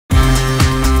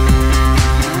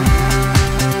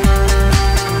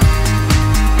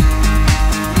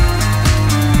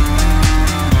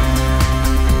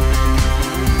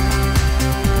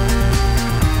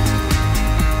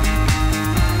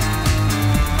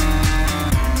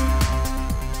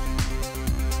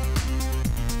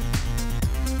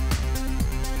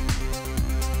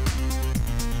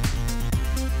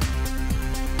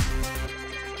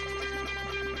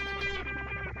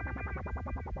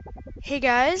Hey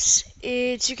guys,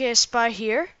 it's UKS Spy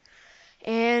here,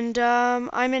 and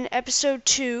I'm in episode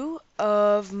 2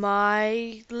 of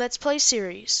my Let's Play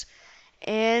series,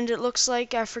 and it looks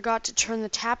like I forgot to turn the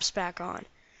taps back on.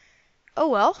 Oh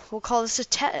well, we'll call this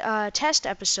a test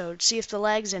episode, see if the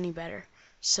lag's any better.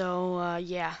 So,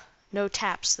 yeah, no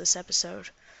taps this episode.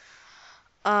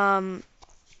 Um,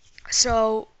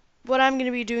 so, what I'm going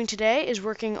to be doing today is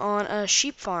working on a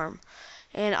sheep farm.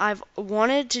 And I've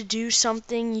wanted to do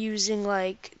something using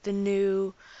like the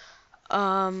new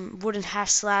wooden half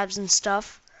slabs and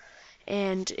stuff.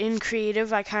 And in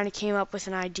creative, I kind of came up with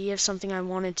an idea of something I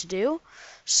wanted to do.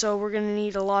 So we're going to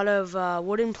need a lot of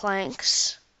wooden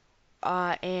planks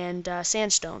and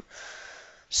sandstone.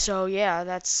 So yeah,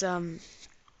 that's kind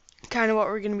of what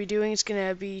we're going to be doing. It's going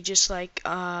to be just like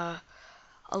a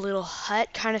little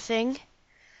hut kind of thing.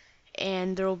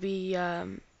 And there will be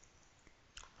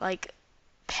like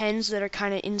pens that are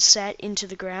kind of inset into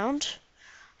the ground.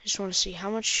 I just want to see how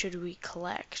much should we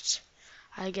collect.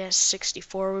 I guess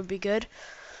 64 would be good.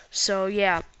 So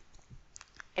yeah,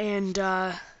 and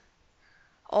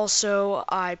also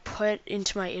I put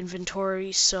into my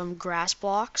inventory some grass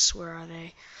blocks. Where are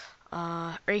they?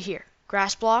 Right here.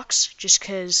 Grass blocks, just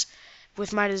because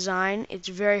with my design it's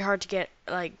very hard to get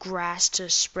like grass to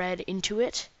spread into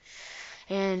it.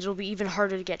 And it'll be even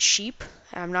harder to get sheep.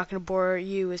 I'm not going to bore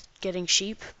you with getting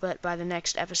sheep, but by the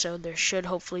next episode there should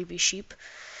hopefully be sheep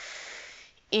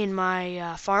in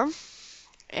my farm.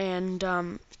 And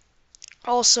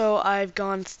also I've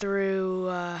gone through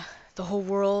the whole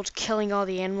world killing all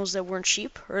the animals that weren't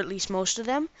sheep, or at least most of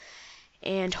them.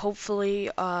 And hopefully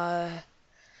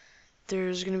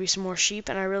there's going to be some more sheep,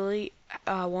 and I really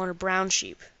want a brown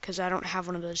sheep because I don't have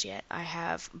one of those yet. I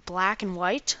have black and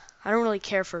white. I don't really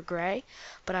care for gray,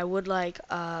 but I would like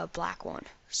a black one.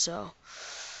 So,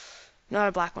 not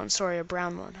a black one, sorry, a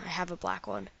brown one. I have a black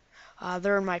one.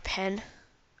 They're in my pen.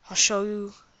 I'll show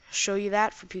you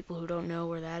that for people who don't know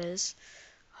where that is.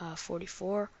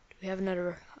 44. Do we have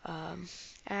another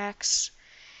axe?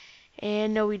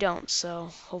 And no, we don't.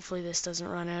 So hopefully this doesn't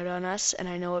run out on us, and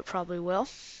I know it probably will.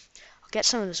 I'll get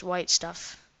some of this white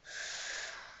stuff.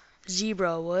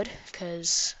 Zebra wood,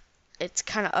 because it's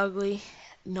kind of ugly.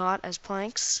 Not as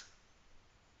planks,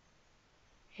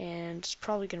 and it's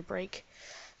probably gonna break.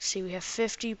 See, we have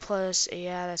 50 plus,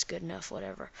 yeah, that's good enough,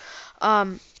 whatever.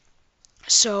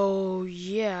 So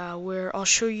yeah, I'll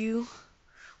show you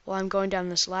while I'm going down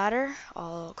this ladder.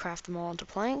 I'll craft them all into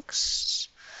planks.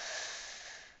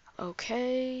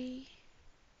 Okay.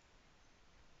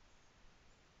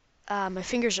 My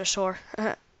fingers are sore.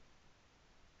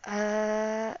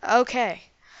 Okay.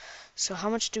 So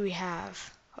how much do we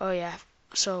have? Oh yeah,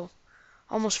 so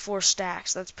almost 4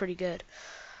 stacks. That's pretty good.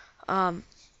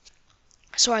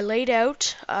 So I laid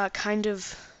out kind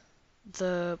of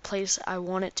the place I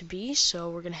want it to be, so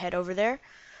we're gonna head over there,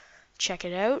 check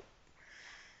it out,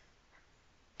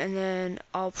 and then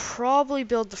I'll probably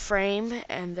build the frame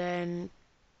and then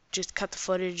just cut the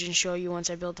footage and show you once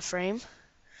I build the frame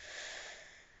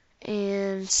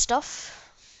and stuff.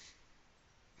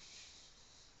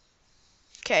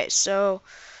 Okay, so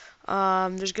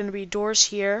there's gonna be doors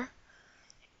here.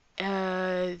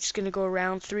 It's gonna go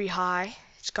around 3 high.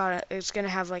 It's gonna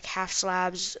have like half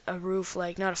slabs, a roof,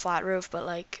 like not a flat roof, but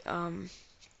like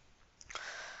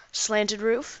slanted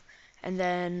roof, and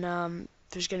then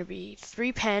there's gonna be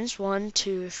 3 pens, 1,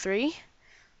 2, 3,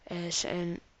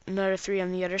 and another 3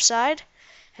 on the other side,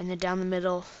 and then down the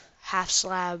middle, half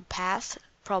slab path,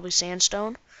 probably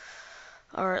sandstone,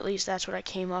 or at least that's what I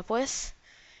came up with.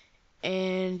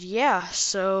 And yeah,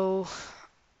 so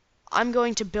I'm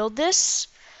going to build this,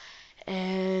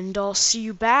 and I'll see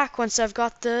you back once I've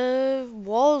got the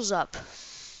walls up.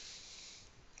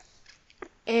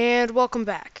 And welcome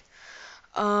back.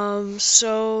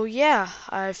 So yeah,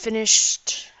 I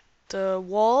finished the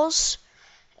walls,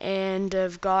 and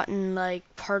I've gotten like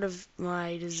part of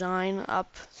my design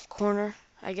up corner,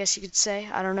 I guess you could say.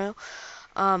 I don't know.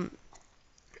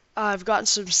 I've gotten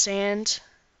some sand,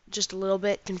 just a little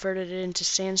bit, converted it into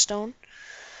sandstone.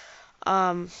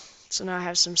 So now I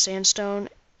have some sandstone,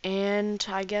 and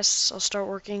I guess I'll start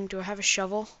working. Do I have a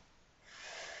shovel?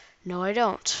 No, I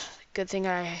don't. Good thing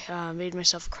I made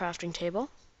myself a crafting table.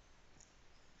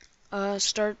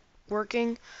 Start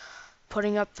working,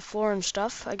 putting up the floor and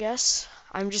stuff, I guess.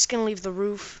 I'm just gonna leave the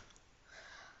roof.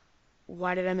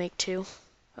 Why did I make 2?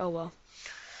 Oh well.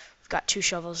 I've got 2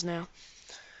 shovels now.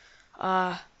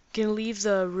 Gonna leave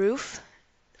the roof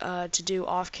to do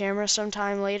off camera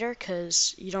sometime later,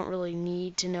 because you don't really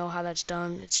need to know how that's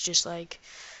done. It's just like,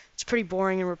 it's pretty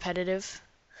boring and repetitive.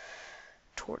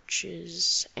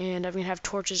 Torches, and I'm gonna have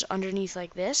torches underneath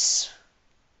like this.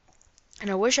 And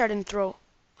I wish I didn't throw...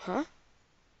 Huh?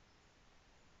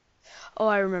 Oh,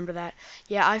 I remember that.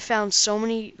 Yeah, I found so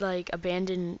many, like,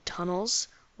 abandoned tunnels.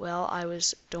 Well,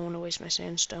 don't want to waste my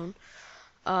sandstone.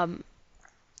 Um,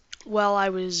 while I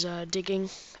was digging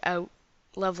out,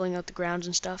 leveling out the grounds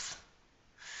and stuff.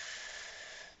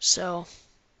 So,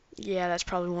 yeah, that's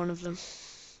probably one of them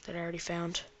that I already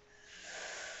found.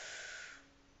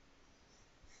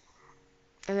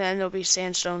 And then there'll be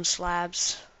sandstone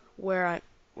slabs where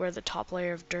the top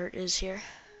layer of dirt is here.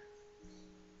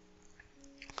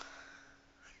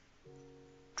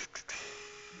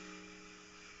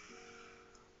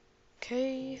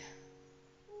 Okay.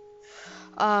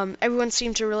 Everyone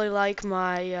seemed to really like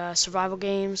my survival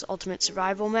games ultimate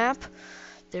survival map.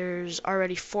 There's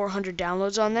already 400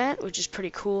 downloads on that, which is pretty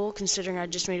cool considering I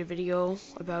just made a video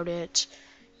about it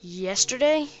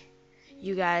yesterday.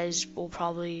 You guys will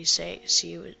probably see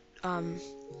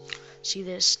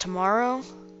this tomorrow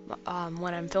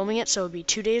when I'm filming it, so it'll be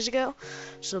 2 days ago.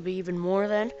 So there'll be even more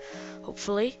then,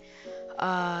 hopefully.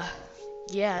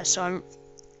 Yeah, so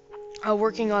I'm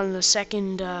working on the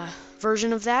second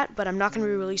version of that, but I'm not going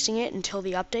to be releasing it until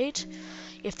the update.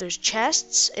 If there's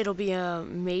chests, it'll be a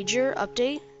major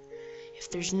update.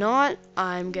 If there's not,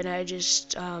 I'm gonna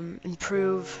just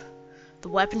improve the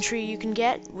weaponry you can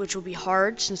get, which will be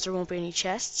hard since there won't be any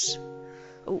chests.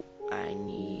 Oh,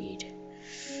 gonna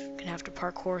have to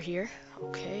parkour here.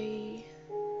 Okay.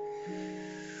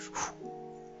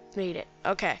 Made it.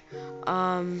 Okay.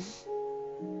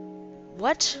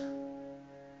 What?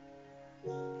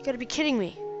 You gotta be kidding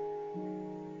me.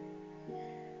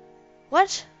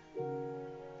 What?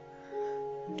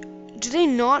 Do they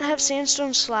not have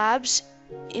sandstone slabs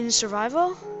in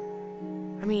survival?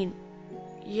 I mean,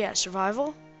 yeah,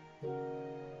 survival?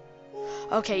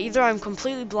 Okay, either I'm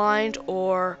completely blind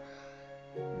or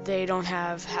they don't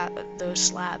have those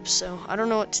slabs, so I don't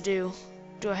know what to do.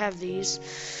 Do I have these?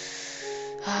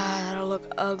 That'll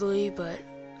look ugly, but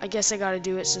I guess I gotta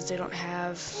do it since they don't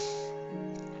have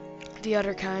the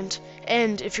other kind.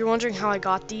 And if you're wondering how I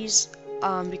got these,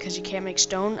 because you can't make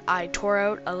stone, I tore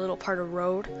out a little part of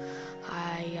road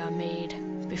I made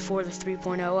before the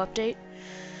 3.0 update.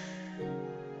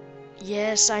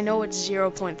 Yes, I know it's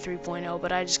 0.3.0,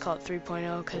 but I just call it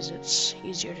 3.0 because it's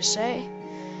easier to say.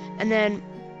 And then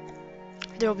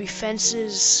there'll be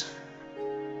fences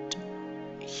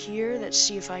here. Let's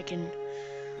see if I can,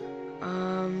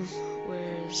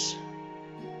 where's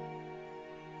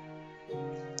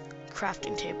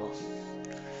crafting table?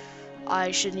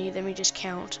 I should need, let me just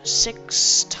count,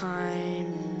 6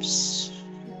 times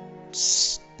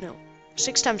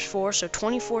 4, so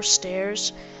 24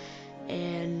 stairs,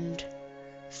 and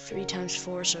 3 times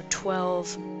 4, so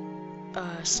 12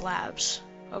 slabs.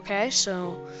 Okay,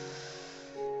 so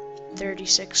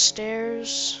 36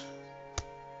 stairs,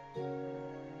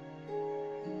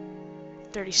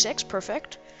 36,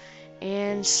 perfect,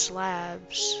 and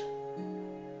slabs.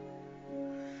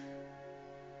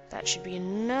 That should be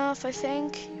enough, I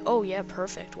think. Oh yeah,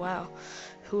 perfect. Wow,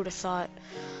 who would have thought?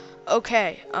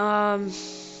 Okay, what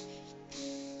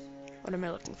am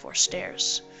I looking for?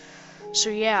 Stairs. So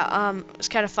yeah, it's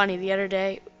kind of funny. The other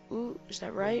day, ooh, is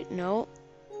that right? No.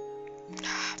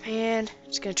 Ah, man,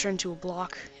 it's gonna turn into a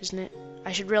block, isn't it?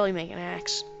 I should really make an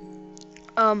axe.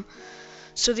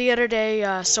 So the other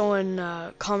day,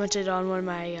 someone commented on one of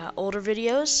my older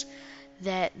videos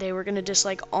that they were gonna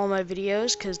dislike all my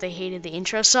videos because they hated the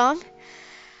intro song.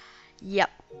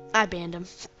 Yep, I banned him.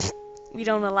 We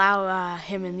don't allow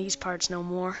him in these parts no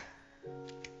more.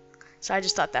 So I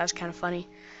just thought that was kind of funny.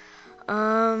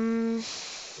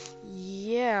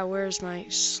 Yeah, where's my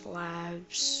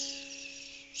slabs?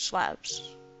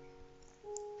 Slabs.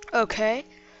 Okay,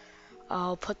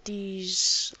 I'll put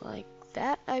these like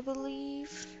that, I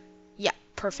believe. Yeah,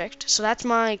 perfect. So that's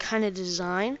my kind of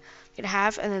design I'm gonna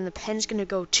have, and then the pen's gonna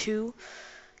go 2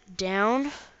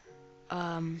 down,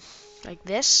 like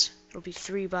this. It'll be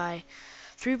 3 by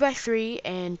 3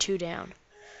 and 2 down,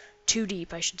 2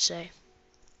 deep, I should say.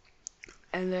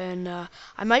 And then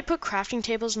I might put crafting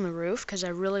tables on the roof because I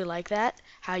really like that.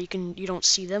 How you don't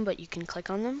see them, but you can click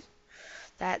on them.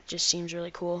 That just seems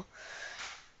really cool.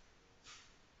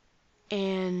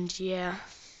 And yeah,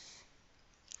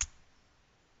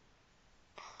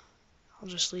 I'll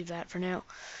just leave that for now.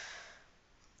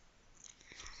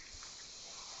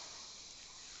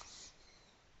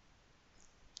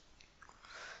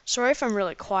 Sorry if I'm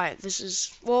really quiet. This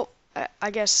is, well,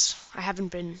 I guess I haven't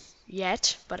been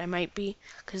yet, but I might be,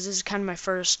 because this is kind of my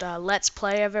first Let's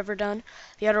Play I've ever done.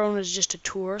 The other one was just a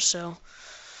tour, so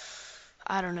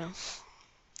I don't know.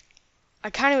 I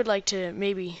kind of would like to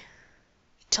maybe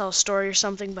tell a story or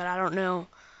something, but I don't know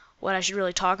what I should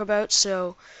really talk about.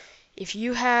 So if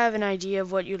you have an idea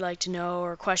of what you'd like to know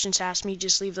or questions to ask me,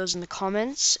 just leave those in the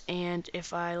comments. And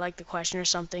if I like the question or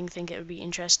something, think it would be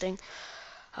interesting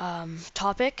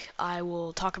topic, I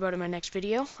will talk about it in my next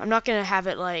video. I'm not going to have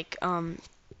it like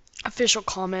official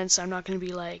comments. I'm not going to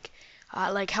be like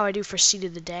how I do for Seed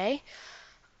of the Day.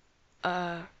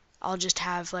 I'll just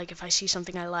have, like, if I see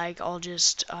something I like, I'll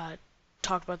just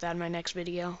talk about that in my next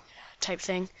video type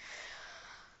thing.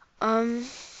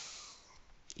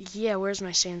 Yeah, where's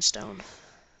my sandstone?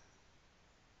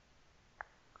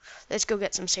 Let's go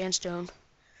get some sandstone.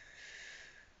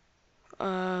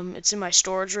 It's in my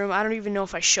storage room. I don't even know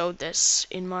if I showed this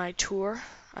in my tour.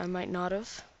 I might not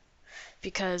have,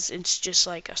 because it's just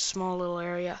like a small little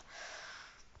area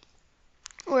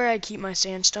where I keep my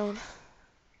sandstone.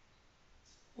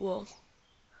 Whoa.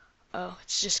 Oh,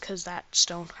 it's just because that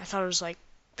stone. I thought it was like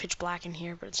pitch black in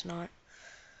here, but it's not.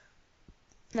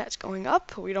 That's going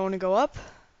up. We don't want to go up.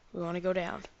 We want to go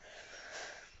down.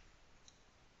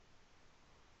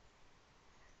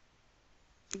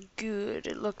 Good.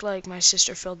 It looked like my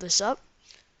sister filled this up.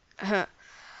 I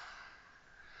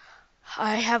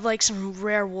have like some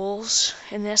rare wools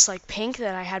in this, like pink,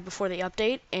 that I had before the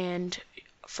update, and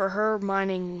for her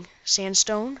mining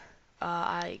sandstone,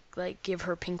 I like give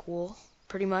her pink wool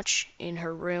pretty much in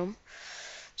her room,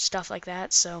 stuff like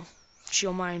that. So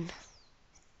she'll mine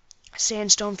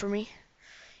sandstone for me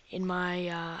in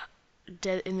my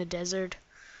in the desert.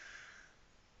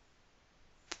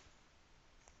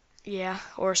 Yeah,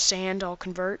 or sand I'll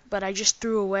convert, but I just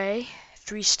threw away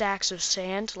 3 stacks of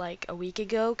sand like a week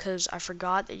ago because I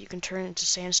forgot that you can turn it into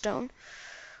sandstone,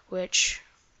 which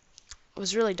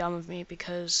was really dumb of me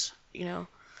because, you know,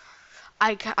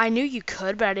 I knew you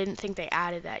could, but I didn't think they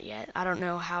added that yet. I don't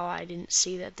know how I didn't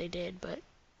see that they did, but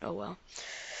oh well.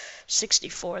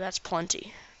 64, that's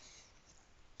plenty.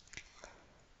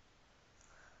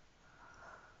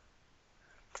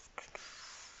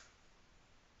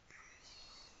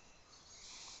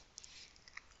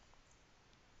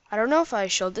 I don't know if I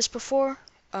showed this before,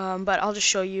 but I'll just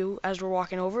show you as we're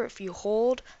walking over. If you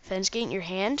hold fence gate in your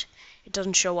hand, it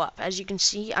doesn't show up. As you can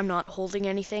see, I'm not holding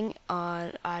anything.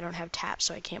 I don't have taps,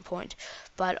 so I can't point.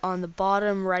 But on the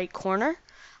bottom right corner,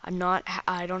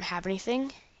 I don't have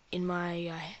anything in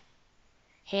my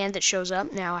hand that shows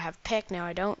up. Now I have pick. Now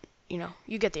I don't. You know,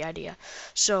 you get the idea.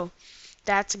 So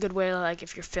that's a good way, like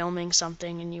if you're filming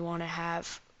something and you want to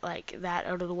have like that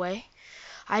out of the way.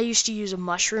 I used to use a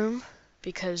mushroom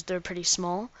because they're pretty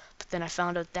small, but then I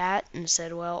found out that and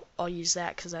said, well, I'll use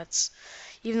that because that's,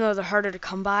 even though they're harder to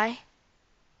come by,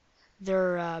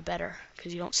 they're better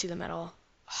because you don't see them at all.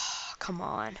 Oh, come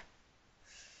on.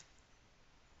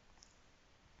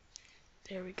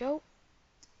 There we go.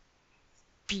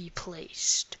 Be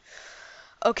placed.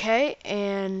 Okay,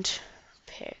 and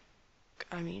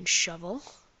shovel.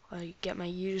 I get my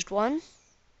used one.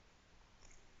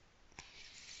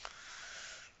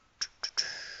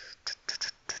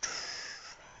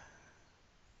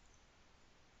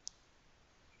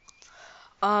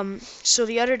 So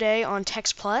the other day on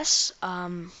Text Plus,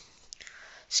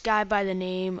 this guy by the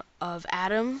name of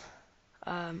Adam,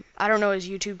 I don't know his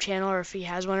YouTube channel or if he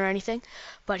has one or anything,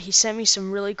 but he sent me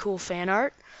some really cool fan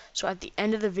art. So at the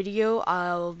end of the video,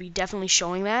 I'll be definitely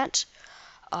showing that,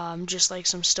 just like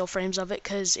some still frames of it,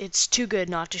 because it's too good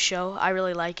not to show. I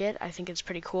really like it. I think it's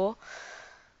pretty cool.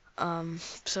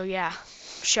 So yeah,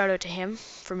 shout out to him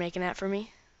for making that for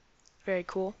me. Very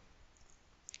cool.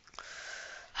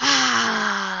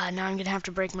 Now I'm gonna have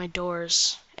to break my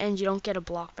doors, and you don't get a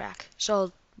block back, so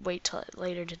I'll wait till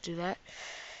later to do that.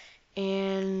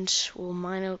 And we'll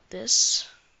mine out this.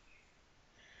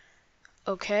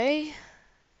 Okay,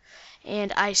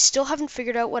 and I still haven't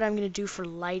figured out what I'm gonna do for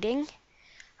lighting.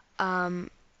 I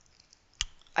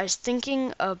was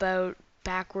thinking about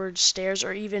backward stairs,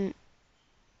 or even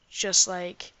just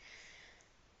like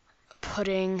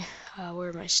putting where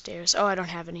are my stairs? Oh, I don't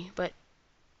have any, but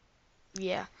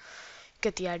yeah,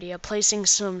 get the idea. Placing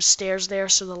some stairs there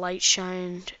so the light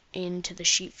shined into the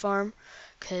sheep farm,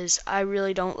 because I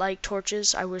really don't like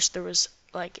torches. I wish there was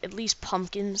like at least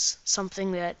pumpkins,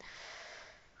 something that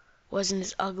wasn't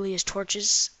as ugly as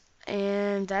torches,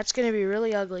 and that's gonna be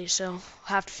really ugly, so I'll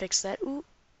have to fix that. Ooh.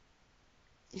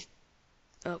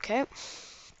 Okay.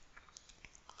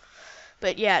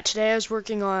 But yeah, today I was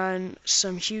working on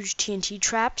some huge TNT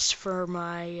traps for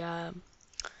my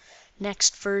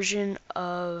next version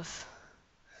of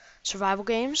survival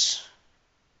games.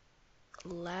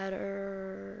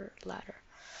 Ladder.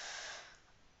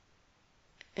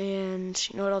 And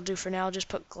you know what I'll do for now? I'll just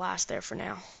put glass there for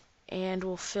now. And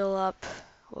we'll fill up,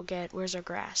 we'll get, where's our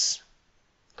grass?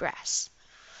 Grass.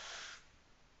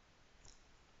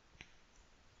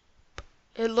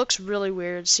 It looks really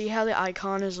weird. See how the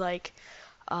icon is like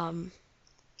um,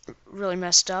 really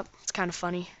messed up? It's kind of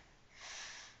funny.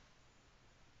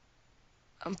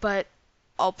 But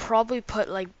I'll probably put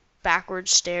like backward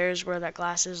stairs where that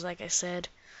glass is, like I said.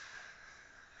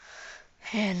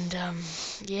 And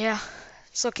yeah,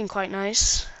 it's looking quite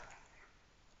nice.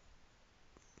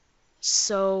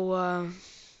 So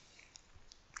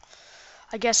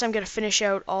I guess I'm gonna finish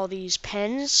out all these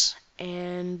pens,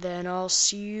 and then I'll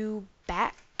see you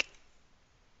back.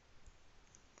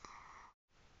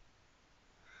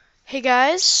 Hey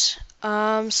guys,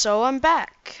 so I'm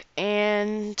back,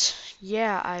 and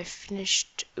yeah, I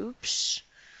finished. Oops,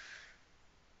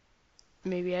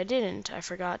 maybe I didn't. I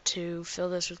forgot to fill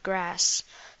this with grass,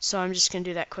 so I'm just gonna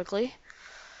do that quickly.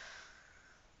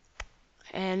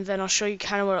 And then I'll show you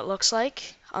kind of what it looks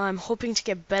like. I'm hoping to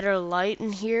get better light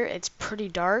in here. It's pretty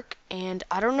dark, and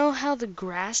I don't know how the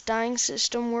grass dyeing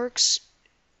system works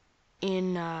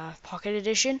in Pocket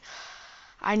Edition.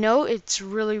 I know it's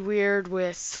really weird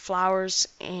with flowers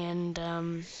and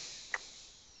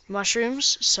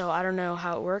mushrooms, so I don't know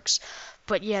how it works.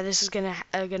 But yeah, this is gonna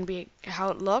be how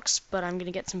it looks. But I'm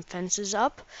gonna get some fences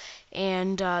up,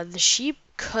 and the sheep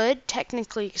could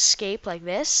technically escape like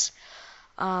this.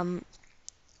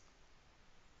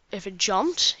 If it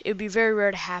jumped, it would be very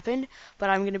rare to happen, but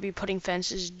I'm going to be putting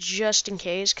fences just in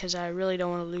case, because I really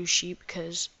don't want to lose sheep,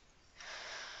 because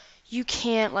you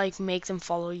can't like make them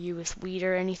follow you with wheat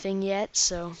or anything yet.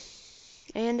 So,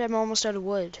 and I'm almost out of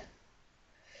wood.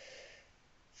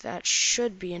 That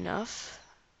should be enough.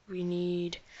 We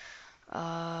need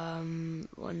 1,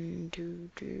 2,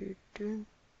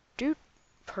 3,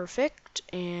 perfect.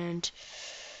 And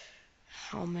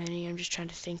how many? I'm just trying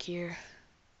to think here.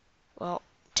 Well,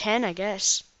 10, I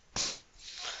guess.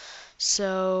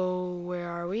 So, where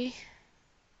are we?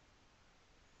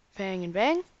 Bang and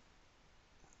bang.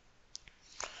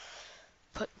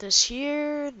 Put this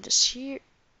here, this here,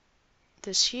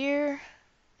 this here,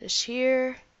 this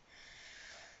here,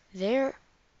 there,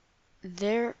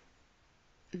 there,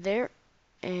 there,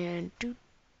 and doot,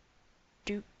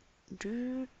 doot,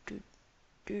 doot, doot,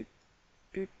 doot,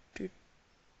 doot, doot,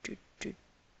 doot, doot,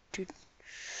 doot.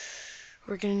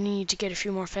 We're gonna need to get a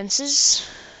few more fences.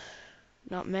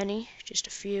 Not many, just a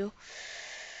few.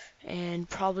 And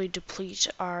probably deplete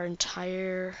our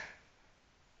entire...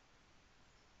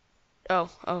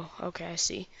 Oh, okay, I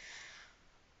see.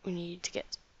 We need to get...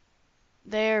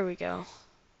 There we go.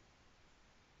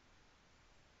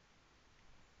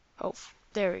 Oh,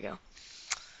 there we go.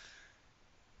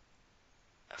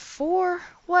 4?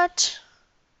 What?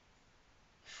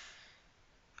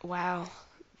 Wow,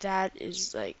 that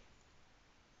is like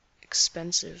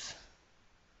expensive.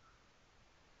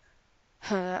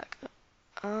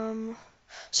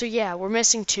 So yeah, we're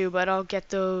missing 2, but I'll get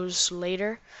those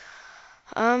later.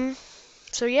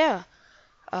 So yeah,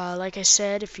 like I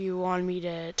said, if you want me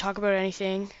to talk about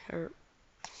anything, or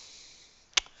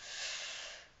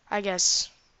I guess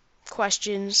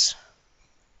questions,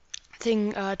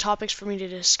 topics for me to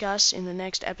discuss in the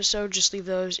next episode, just leave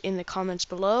those in the comments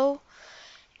below.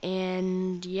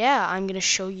 And yeah, I'm gonna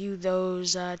show you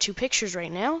those 2 pictures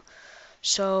right now.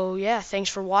 So yeah, thanks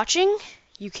for watching.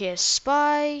 UKS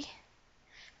Spy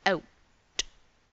out.